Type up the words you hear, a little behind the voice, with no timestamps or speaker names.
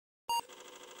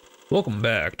Welcome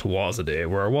back to Wazaday,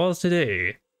 where our Waz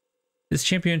today is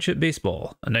Championship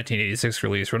Baseball, a 1986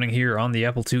 release running here on the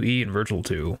Apple IIe and Virtual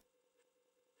 2.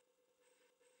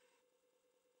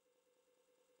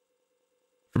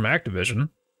 From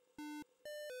Activision,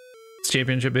 it's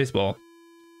Championship Baseball.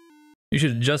 You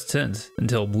should adjust tint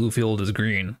until blue field is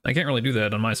green. I can't really do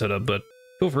that on my setup, but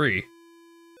feel free.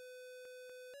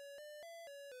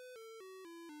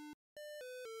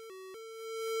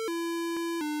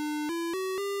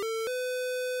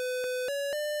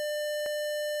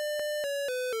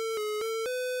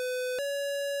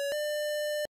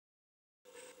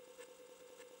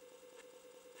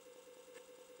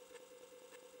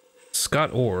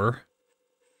 Scott Orr,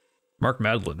 Mark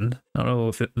Madland. I don't know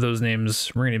if those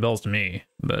names ring any bells to me,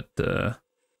 but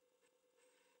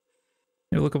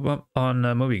maybe look up on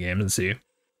Moby Games and see.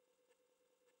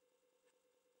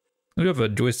 We do have a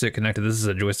joystick connected. This is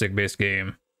a joystick-based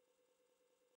game.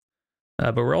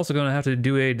 But we're also going to have to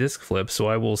do a disc flip, so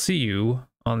I will see you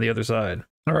on the other side.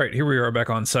 All right, here we are back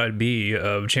on side B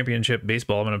of Championship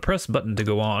Baseball. I'm going to press button to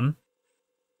go on.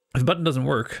 If the button doesn't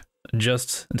work,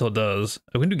 adjust until it does.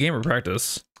 We can do gamer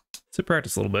practice. Let's hit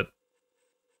practice a little bit.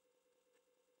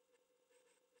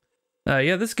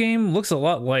 Yeah, this game looks a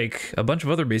lot like a bunch of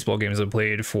other baseball games I've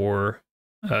played for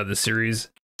this series.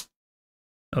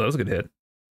 Oh, that was a good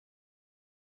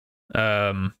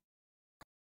hit.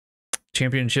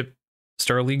 Championship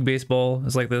Star League Baseball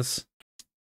is like this.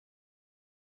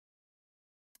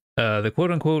 The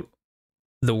quote-unquote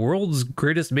the world's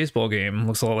greatest baseball game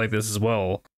looks a lot like this as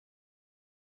well.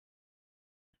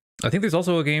 I think there's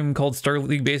also a game called Star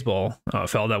League Baseball. Oh, I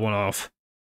fouled that one off.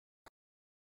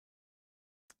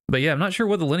 But yeah, I'm not sure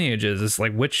what the lineage is. It's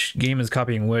like which game is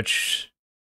copying which.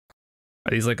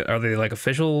 Are they like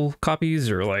official copies,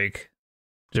 or like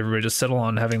did everybody just settle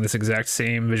on having this exact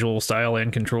same visual style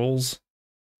and controls?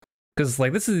 Because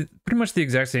like this is pretty much the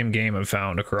exact same game I've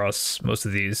found across most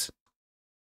of these.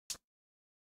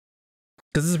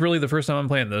 Because this is really the first time I'm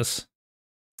playing this.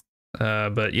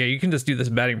 But yeah, you can just do this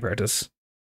batting practice.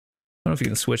 I don't know if you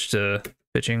can switch to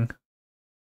pitching.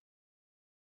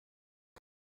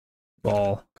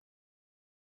 Ball.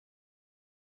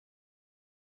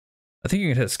 I think you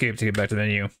can hit escape to get back to the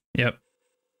menu. Yep.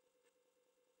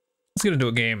 Let's get into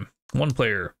a game. One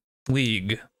player.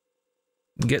 League.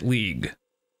 Get league.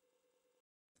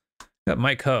 Got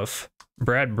Mike Huff,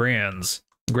 Brad Brands,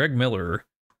 Greg Miller,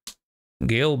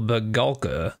 Gail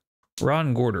Bagalka,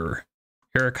 Ron Gorder,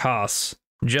 Eric Haas,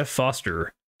 Jeff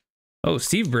Foster. Oh,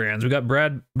 Steve Brands. We got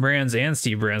Brad Brands and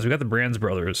Steve Brands. We got the Brands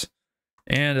brothers.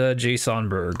 And Jay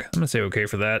Sonberg. I'm going to say okay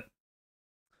for that.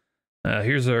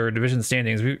 Here's our division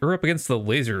standings. We're up against the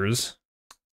Lasers.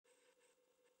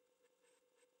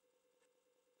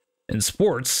 In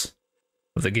sports,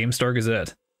 of the GameStar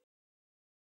Gazette.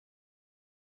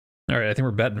 Alright, I think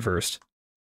we're batting first.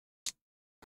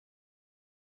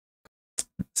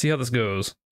 See how this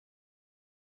goes.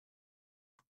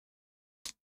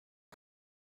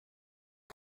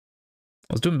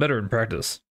 I was doing better in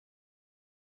practice.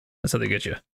 That's how they get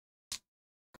you.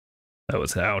 Oh,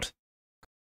 it's out.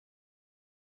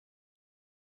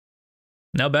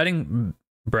 Now batting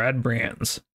Brad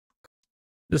Brands.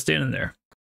 Just standing there.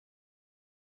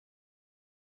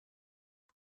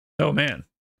 Oh, man.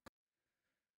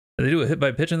 Did they do a hit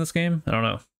by pitch in this game? I don't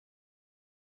know.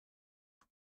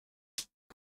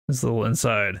 It's a little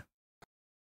inside.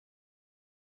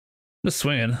 Just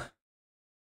swinging.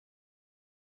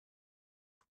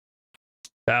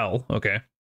 Foul. Okay.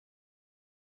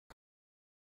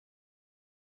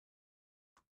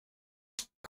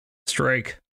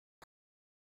 Strike.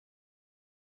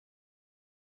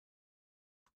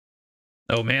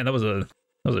 Oh man, that was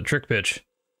a trick pitch.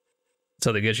 That's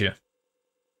how they get you.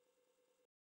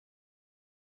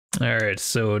 All right,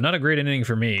 so not a great inning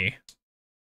for me.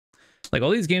 Like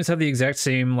all these games have the exact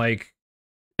same like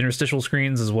interstitial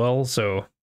screens as well, so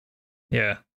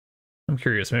yeah. I'm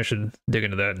curious. Maybe I should dig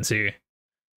into that and see.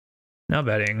 Now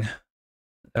batting.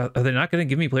 Are they not going to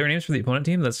give me player names for the opponent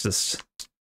team? That's just...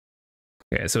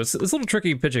 Okay, so it's a little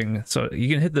tricky pitching. So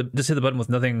you can just hit the button with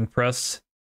nothing pressed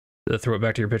to throw it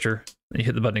back to your pitcher. Then you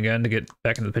hit the button again to get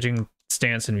back into the pitching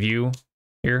stance and view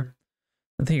here.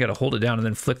 I think you got to hold it down and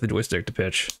then flick the joystick to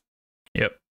pitch.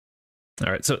 Yep.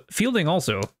 All right, so fielding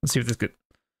also. Let's see if this good.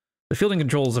 The fielding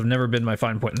controls have never been my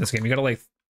fine point in this game. You got to like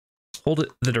hold it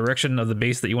the direction of the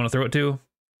base that you want to throw it to.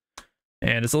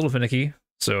 And it's a little finicky.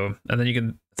 So, and then you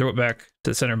can throw it back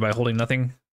to the center by holding nothing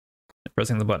and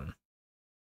pressing the button.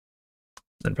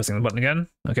 Then pressing the button again.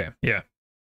 Okay, yeah.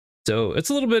 So it's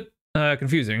a little bit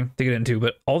confusing to get into,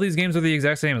 but all these games are the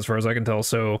exact same as far as I can tell.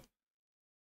 So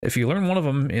if you learn one of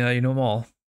them, yeah, you know them all.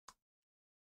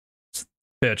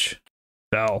 Pitch.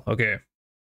 Foul. Okay.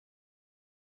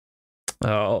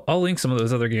 I'll link some of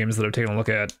those other games that I've taken a look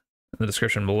at in the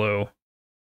description below.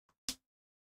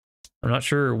 I'm not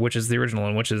sure which is the original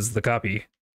and which is the copy.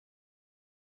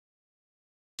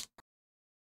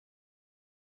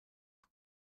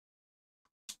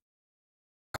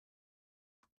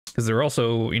 Because they're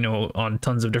also, you know, on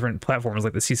tons of different platforms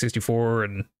like the C64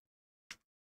 and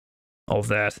all of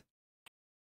that.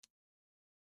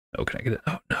 Oh, can I get it?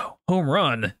 Oh, no. Home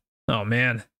run. Oh,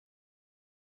 man.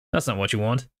 That's not what you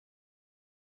want.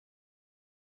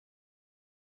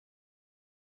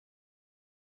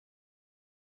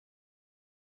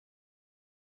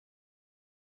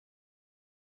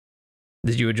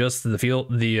 Did you adjust the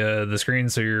field, the screen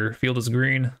so your field is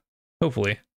green?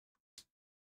 Hopefully.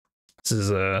 This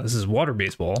is water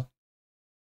baseball.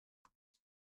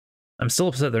 I'm still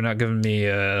upset they're not giving me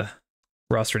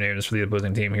roster names for the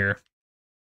opposing team here.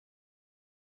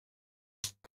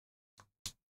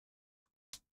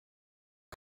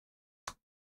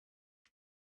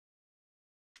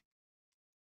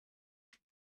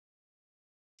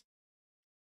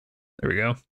 There we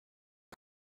go.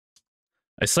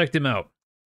 I psyched him out.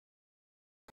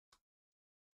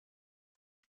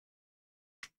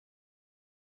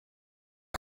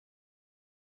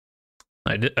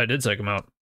 I did psych him out.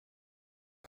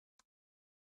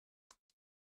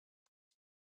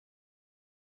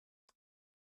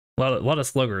 A lot of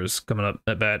sluggers coming up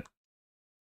at bat.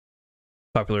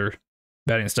 Popular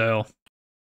batting style.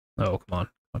 Oh, come on.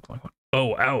 Come on, come on.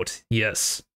 Oh, out.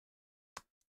 Yes.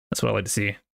 That's what I like to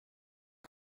see.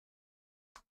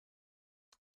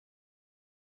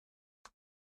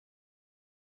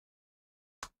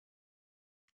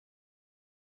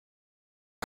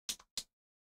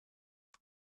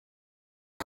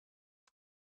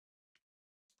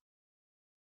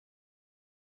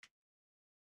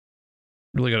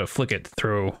 Really gotta flick it to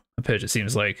throw a pitch, it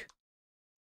seems like.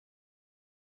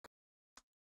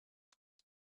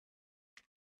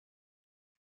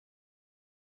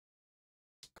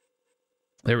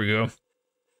 There we go.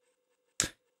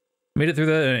 Made it through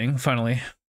that inning, finally.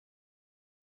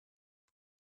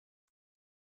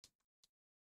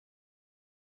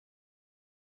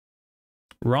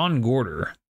 Ron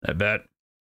Gorder at bat.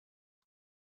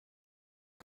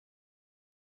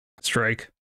 Strike.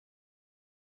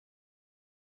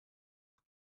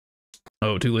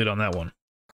 Oh, too late on that one.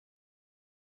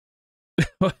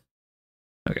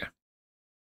 Okay.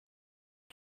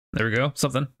 There we go.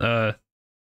 Something. Out.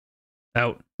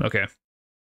 Okay.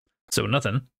 So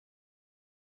nothing.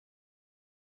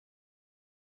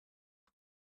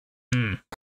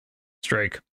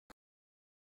 Strike.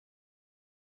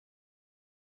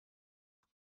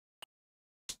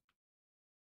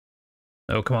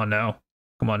 Oh, come on now.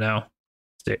 Come on now.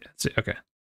 Stay. Okay.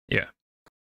 Yeah.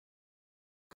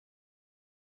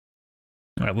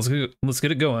 All right, let's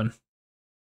get it going.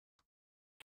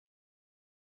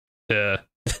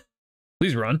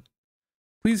 Please run.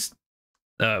 Please.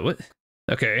 What?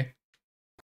 Okay.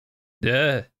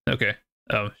 Yeah. Okay.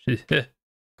 I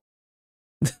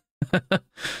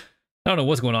don't know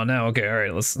what's going on now. Okay. All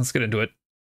right. Let's get into it.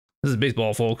 This is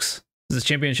baseball, folks. This is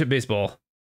championship baseball.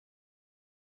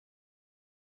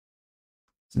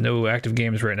 There's no active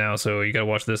games right now, so you gotta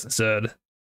watch this instead.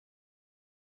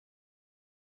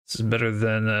 This is better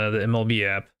than the MLB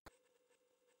app.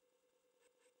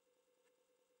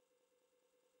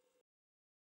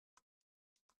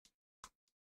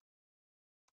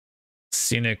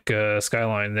 Scenic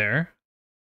skyline there.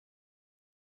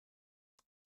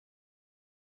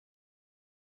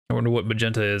 I wonder what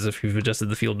magenta is if you've adjusted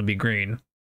the field to be green.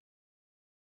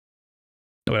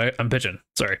 Oh, I'm pitching.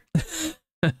 Sorry.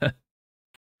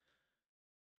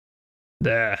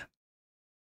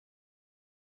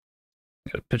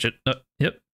 Gotta pitch it.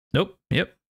 Yep. Nope.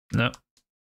 Yep. No.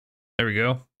 There we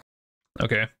go.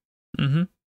 Okay. Mm-hmm.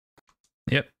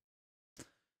 Yep.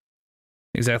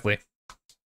 Exactly.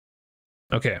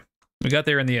 Okay. We got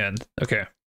there in the end. Okay.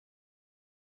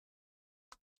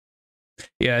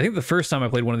 Yeah, I think the first time I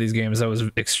played one of these games, I was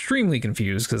extremely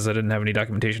confused because I didn't have any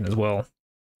documentation as well.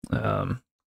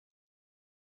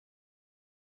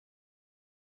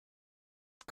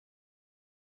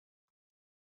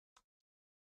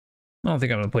 I don't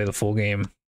think I'm gonna play the full game.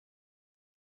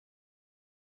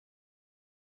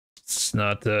 It's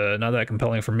not that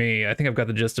compelling for me. I think I've got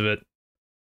the gist of it.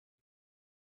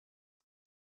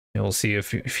 And we'll see a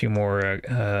few more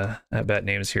at-bat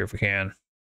names here if we can.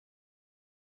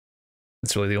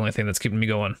 That's really the only thing that's keeping me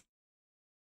going.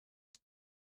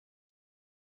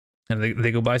 And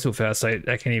they go by so fast, I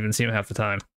can't even see them half the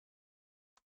time.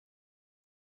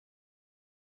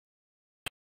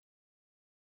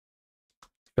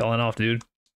 Falling off, dude.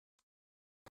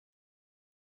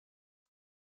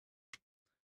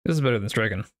 This is better than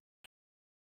striking.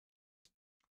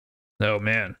 Oh,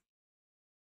 man.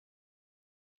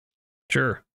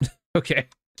 Sure. Okay.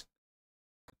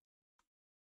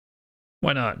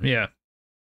 Why not? Yeah.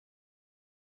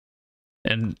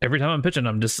 And every time I'm pitching,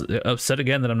 I'm just upset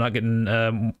again that I'm not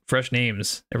getting fresh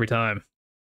names every time.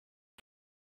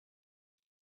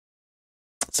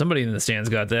 Somebody in the stands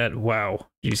got that. Wow.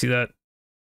 Did you see that?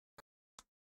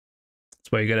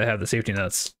 That's why you gotta have the safety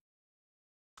nets.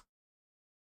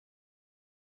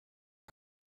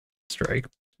 Strike.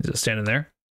 Is it standing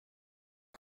there?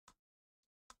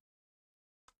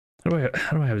 How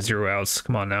do I have 0 outs?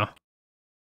 Come on now.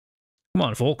 Come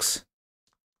on, folks.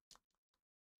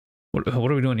 What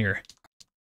are we doing here?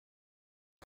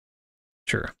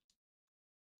 Sure.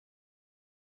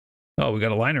 Oh, we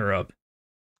got a liner up.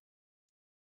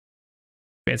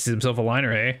 Fancies himself a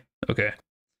liner, hey? Okay.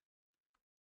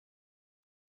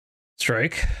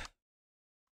 Strike.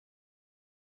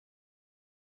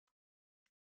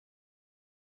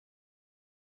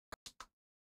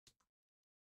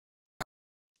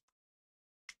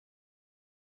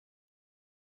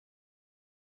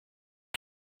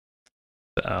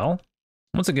 Foul.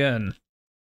 Once again,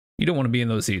 you don't want to be in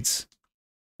those seats.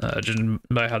 Judging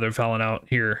by how they're fouling out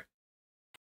here.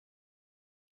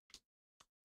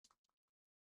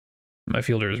 My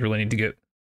fielders really need to get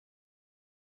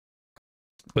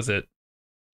with it.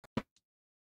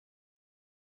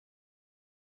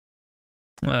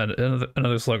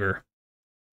 Another slugger.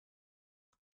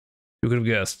 Who could have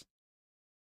guessed?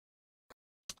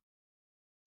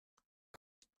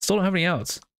 Still don't have any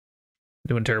outs.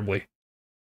 Doing terribly.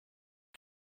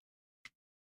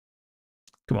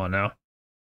 Come on now.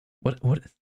 What?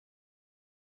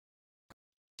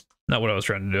 Not what I was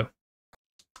trying to do.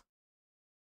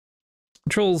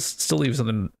 Controls still leave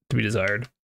something to be desired.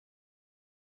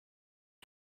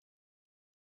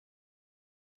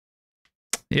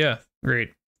 Yeah,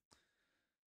 great.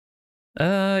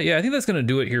 Yeah, I think that's gonna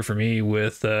do it here for me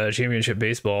with Championship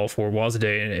Baseball for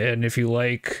Wazaday. And if you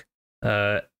like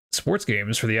sports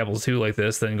games for the Apple II like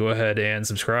this, then go ahead and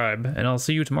subscribe, and I'll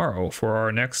see you tomorrow for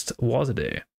our next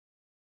Wazaday.